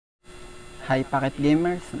Hi Pocket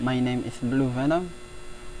Gamers, my name is BlueVenom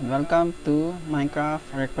and welcome to Minecraft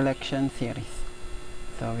Recollection series.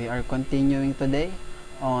 So we are continuing today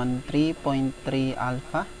on 3.3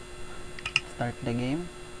 alpha. Start the game.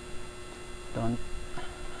 Don't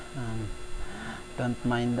um, don't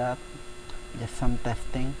mind that. Just some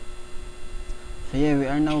testing. So yeah, we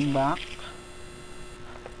are now back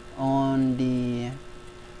on the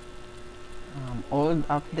old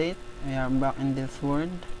update. We are back in this world.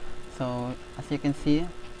 So as you can see,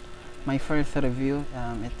 my first review,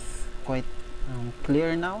 it's quite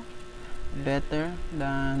clear now, better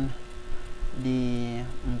than the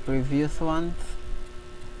previous ones.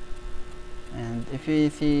 And if you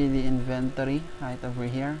see the inventory right over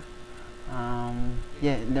here,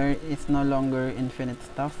 yeah, there is no longer infinite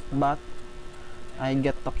stuff, but I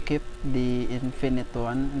get to keep the infinite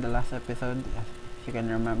one in the last episode. If you can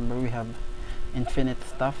remember, we have infinite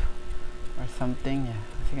stuff or something, yeah,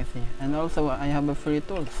 as you can see. And also I have a free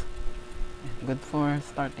tools, good for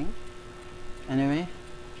starting. Anyway,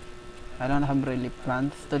 I don't have really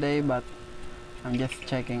plans today, but I'm just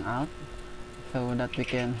checking out so that we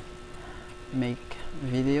can make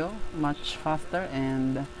video much faster.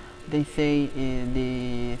 And they say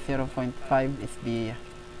the 0.5 is the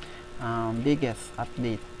biggest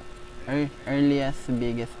update, earliest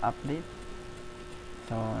biggest update.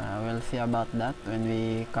 So we'll see about that when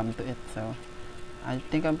we come to it. So I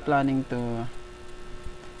think I'm planning to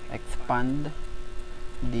expand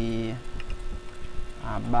the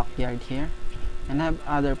backyard here, and I have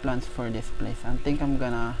other plans for this place. I think I'm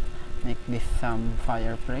gonna make this some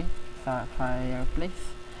fireplace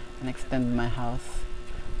and extend my house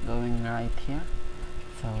going right here.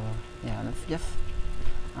 So yeah, let's just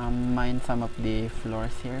mine some of the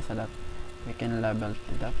floors here so that we can level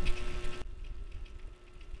it up.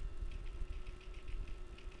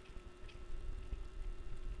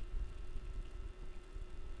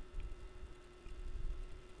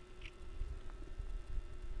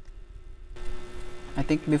 I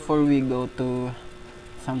think before we go to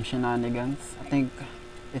some shenanigans, I think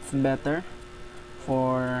it's better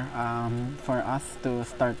for us to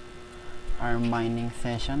start our mining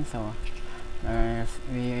session. So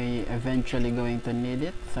we eventually going to need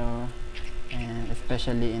it. So, and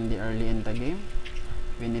especially in the early in the game,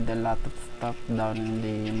 we need a lot of stuff down in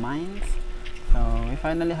the mines. So we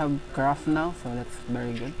finally have craft now, so that's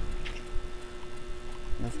very good.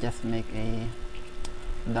 Let's just make a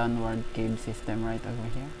downward cave system right over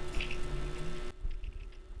here.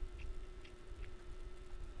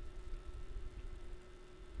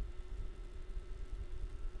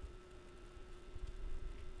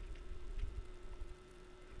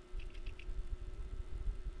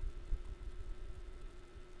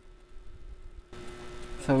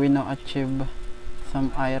 So we now achieve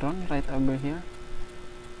some iron right over here,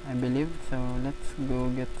 I believe. So let's go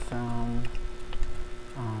get some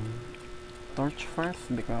torch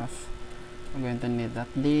first, because we're going to need that.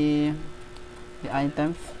 The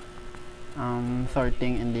items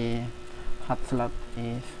sorting in the hot slot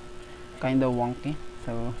is kind of wonky,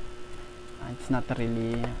 so it's not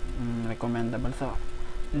really recommendable. So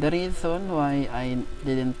the reason why I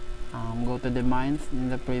didn't go to the mines in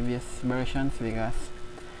the previous versions, because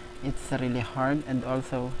it's really hard, and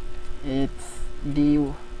also it's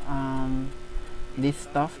the this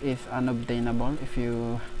stuff is unobtainable. If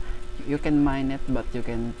you can mine it, but you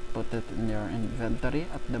can put it in your inventory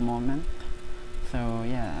at the moment. So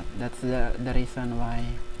yeah, that's the reason why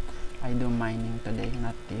I do mining today,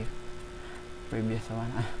 not the previous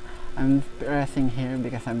one. I'm pressing here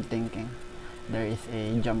because I'm thinking there is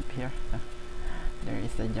a jump here. There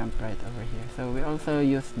is a jump right over here. So we also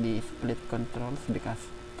use the split controls because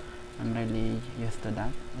I'm really used to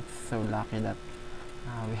that. It's so lucky that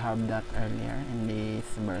we have that earlier in these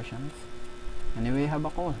versions. Anyway, we have a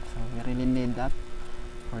coal, so we really need that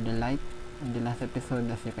for the light. In the last episode,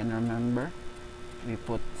 as you can remember, we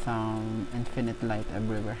put some infinite light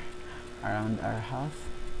everywhere around our house.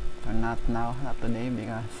 So not now, not today,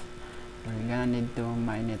 because we're gonna need to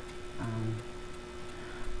mine it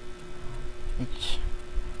each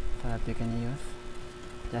so that we can use,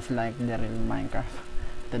 just like the real Minecraft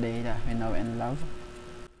today that we know and love.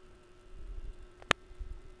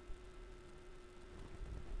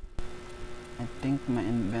 I think my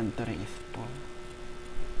inventory is full,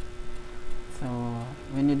 so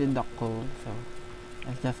we needed the coal. So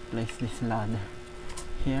let's just place this ladder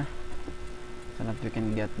here so that we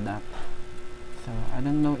can get that. So I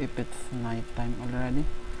don't know if it's night time already,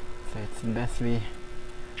 so it's best we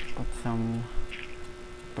put some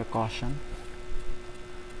precaution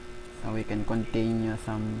so we can continue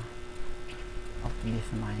some of this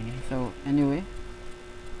mining. So anyway,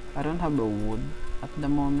 I don't have a wood at the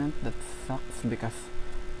moment. That sucks because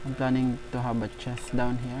I'm planning to have a chest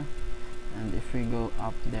down here, and if we go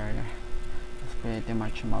up there, there's pretty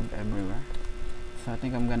much mob everywhere. So I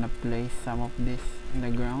think I'm gonna place some of this in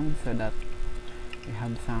the ground so that we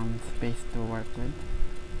have some space to work with.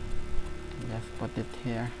 Just put it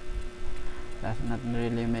here. That's not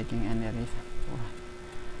really making any reason.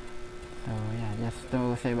 So yeah, just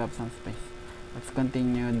to save up some space. Let's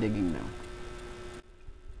continue digging down.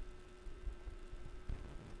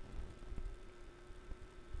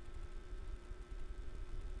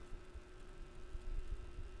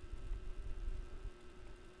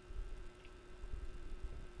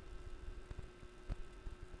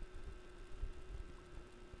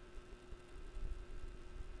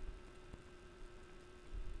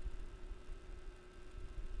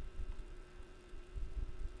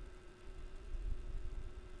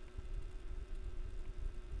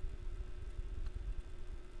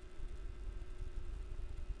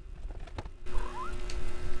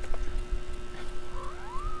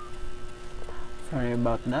 Sorry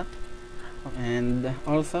about that. And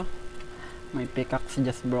also, my pickaxe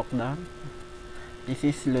just broke down. This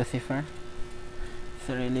is Lucifer. It's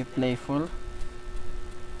really playful.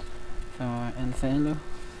 So, El Celo,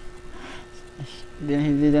 he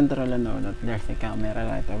didn't really know that there's a camera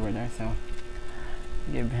right over there. So,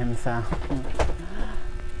 give him some.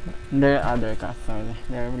 There are other cats, so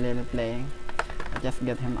they're really playing. Just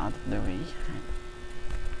get him out of the way.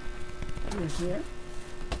 Over here.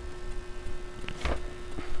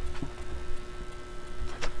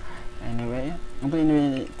 Anyway,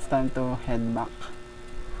 it's time to head back.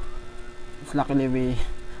 Luckily we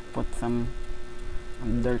put some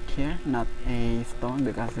dirt here, not a stone,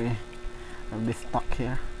 because we will be stuck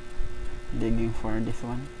here digging for this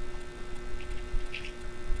one.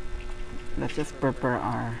 Let's just prepare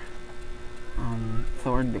our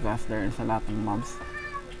sword because there is a lot of mobs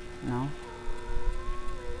now.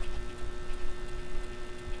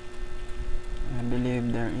 I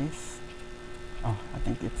believe there is. Oh, I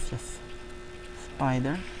think it's just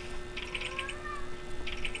spider.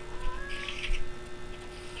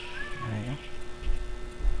 There you go.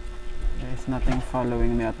 There is nothing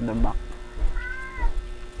following me at the back.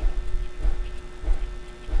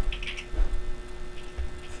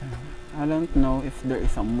 So, I don't know if there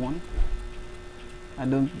is a moon. I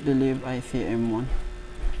don't believe I see a moon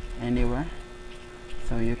anywhere.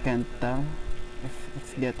 So you can't tell if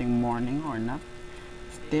it's getting morning or not.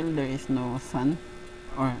 Still there is no sun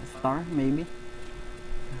or star maybe.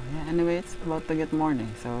 Yeah, anyway, it's about to get morning,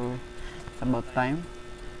 so it's about time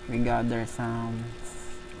we gather some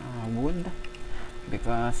wood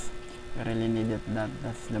because we really needed that.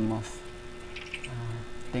 That's the most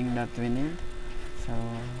thing that we need. So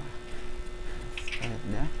let's put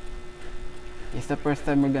it there. It's the first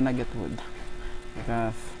time we're gonna get wood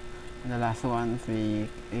because in the last ones we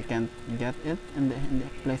can't get it and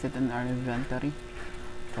place it in our inventory.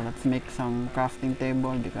 So let's make some crafting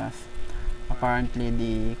table because apparently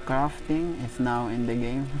the crafting is now in the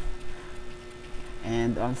game,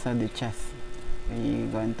 and also the chest. We're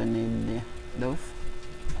going to need those.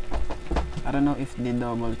 I don't know if the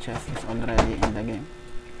double chest is already in the game.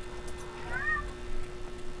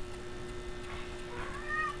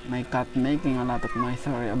 My cat making a lot of noise,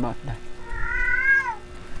 sorry about that.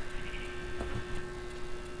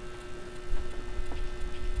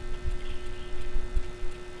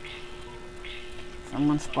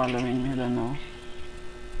 Someone's following me, I don't know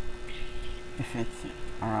if it's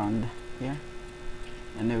around here.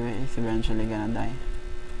 Anyway, it's eventually gonna die.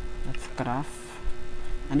 Let's craft.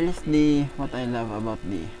 And this is the what I love about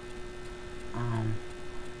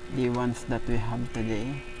the ones that we have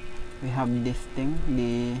today. We have this thing,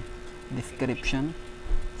 the description.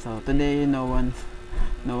 So today no one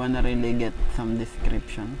really get some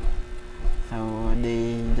description. So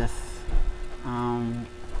they just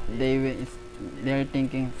they're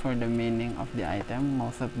thinking for the meaning of the item.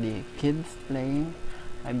 Most of the kids playing,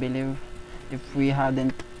 I believe, if we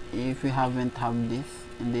haven't have this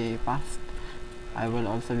in the past, I will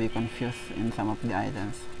also be confused in some of the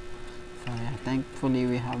items. So yeah, thankfully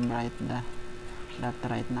we have that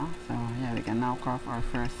right now. So yeah, we can now craft our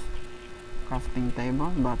first crafting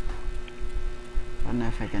table, but I don't know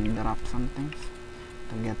if I can drop some things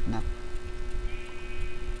to get that.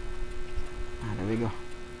 There we go.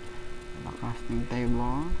 The crafting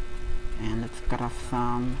table, and let's craft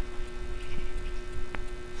some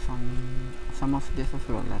of this as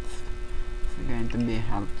well. It's going to be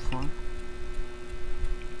helpful.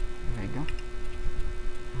 There we go.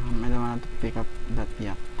 I don't want to pick up that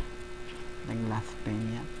yet, the glass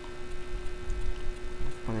pane yet.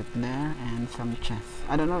 Let's put it there, and some chests.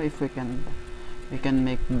 I don't know if we can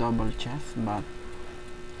make double chests, but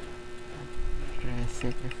let's see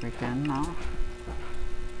if we can now.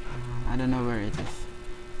 I don't know where it is,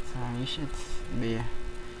 so I wish it's be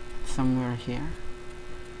somewhere here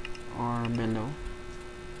or below,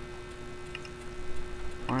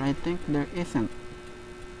 or I think there isn't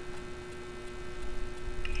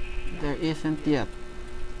yet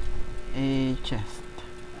a chest,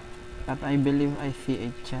 but I believe I see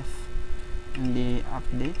a chest in the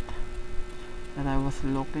update that I was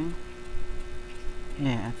looking.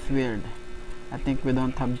 Yeah, it's weird. I think we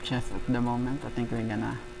don't have chests at the moment. I think we're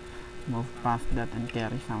gonna move past that and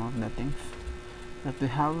carry some of the things that we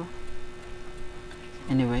have.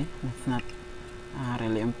 Anyway, that's not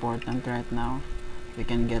really important right now. We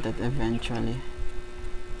can get it eventually.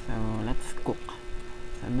 So let's cook.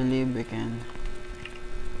 So I believe we can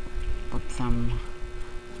put some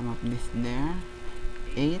of this there,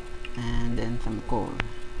 8, and then some coal.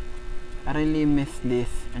 I really miss this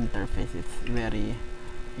interface. It's very,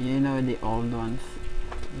 you know, the old ones,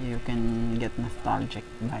 you can get nostalgic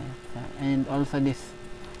by it. And also this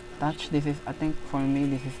touch, this is, I think for me,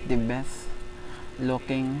 this is the best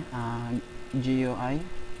looking GUI.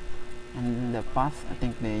 And in the past, I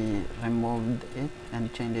think they removed it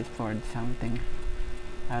and changed it for something,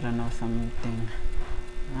 I don't know, something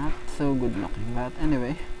not so good looking. But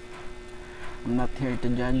anyway, I'm not here to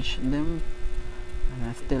judge them, and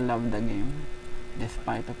I still love the game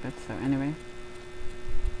despite of it. So anyway,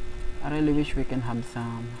 I really wish we can have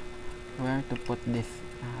some where to put this.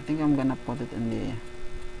 I think I'm gonna put it in the,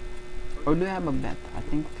 or do we have a bed? I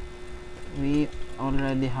think we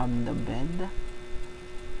already have the bed.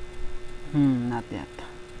 Not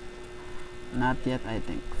yet I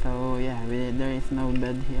think. So yeah, there is no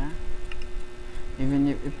bed here. Even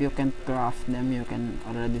if you can craft them, you can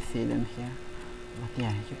already see them here. But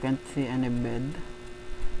yeah, you can't see any bed.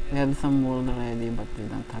 We have some wool already, but we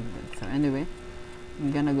don't have bed. So anyway,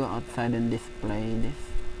 I'm gonna go outside and display this.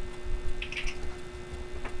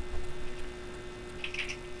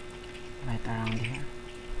 Right around here.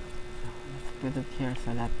 So let's put it here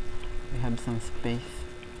so that we have some space.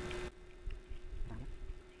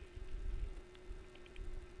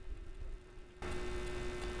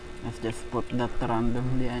 Let's just put that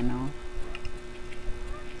randomly, I know.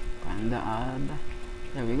 Kinda odd.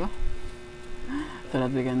 There we go. So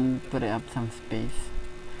that we can put up some space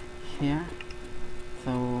here.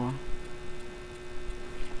 So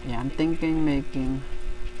yeah, I'm thinking making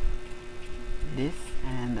this,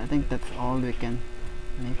 and I think that's all we can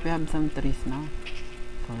make. We have some trees now,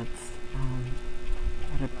 so let's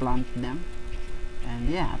replant them. And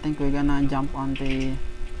yeah, I think we're gonna jump on the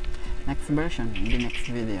next version in the next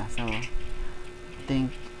video. So I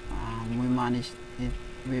think we managed it.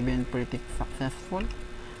 We've been pretty successful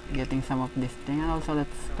getting some of this thing. And also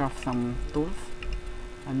let's craft some tools.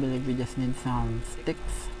 I believe we just need some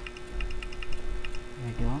sticks.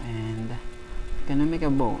 There we go. And can we make a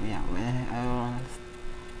bow? Yeah,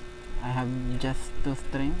 I have just 2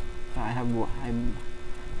 string, so I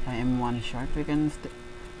am 1 short. We can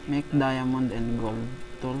make diamond and gold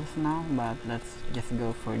tools now, but let's just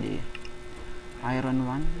go for the iron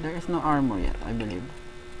one. There is no armor yet, I believe.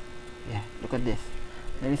 Yeah, look at this.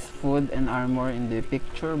 There is food and armor in the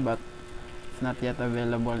picture, but it's not yet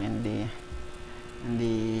available in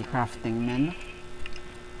the crafting menu.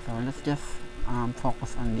 So let's just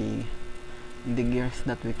focus on the gears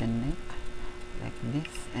that we can make, like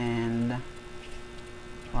this. And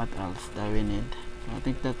what else do we need? So I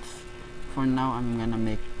think that's for now. I'm gonna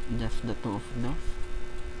make just the 2 of those,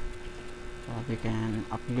 so that we can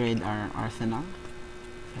upgrade our arsenal.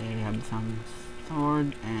 So we have some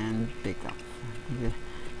sword and pickaxe. It's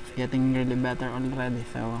getting really better already.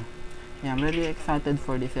 So yeah, I'm really excited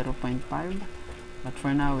for the 0.5, but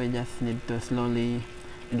for now we just need to slowly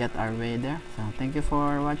get our way there. So thank you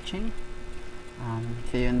for watching.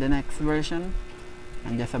 See you in the next version,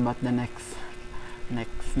 and just about the next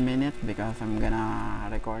minute, because I'm gonna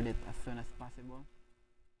record it as soon as possible.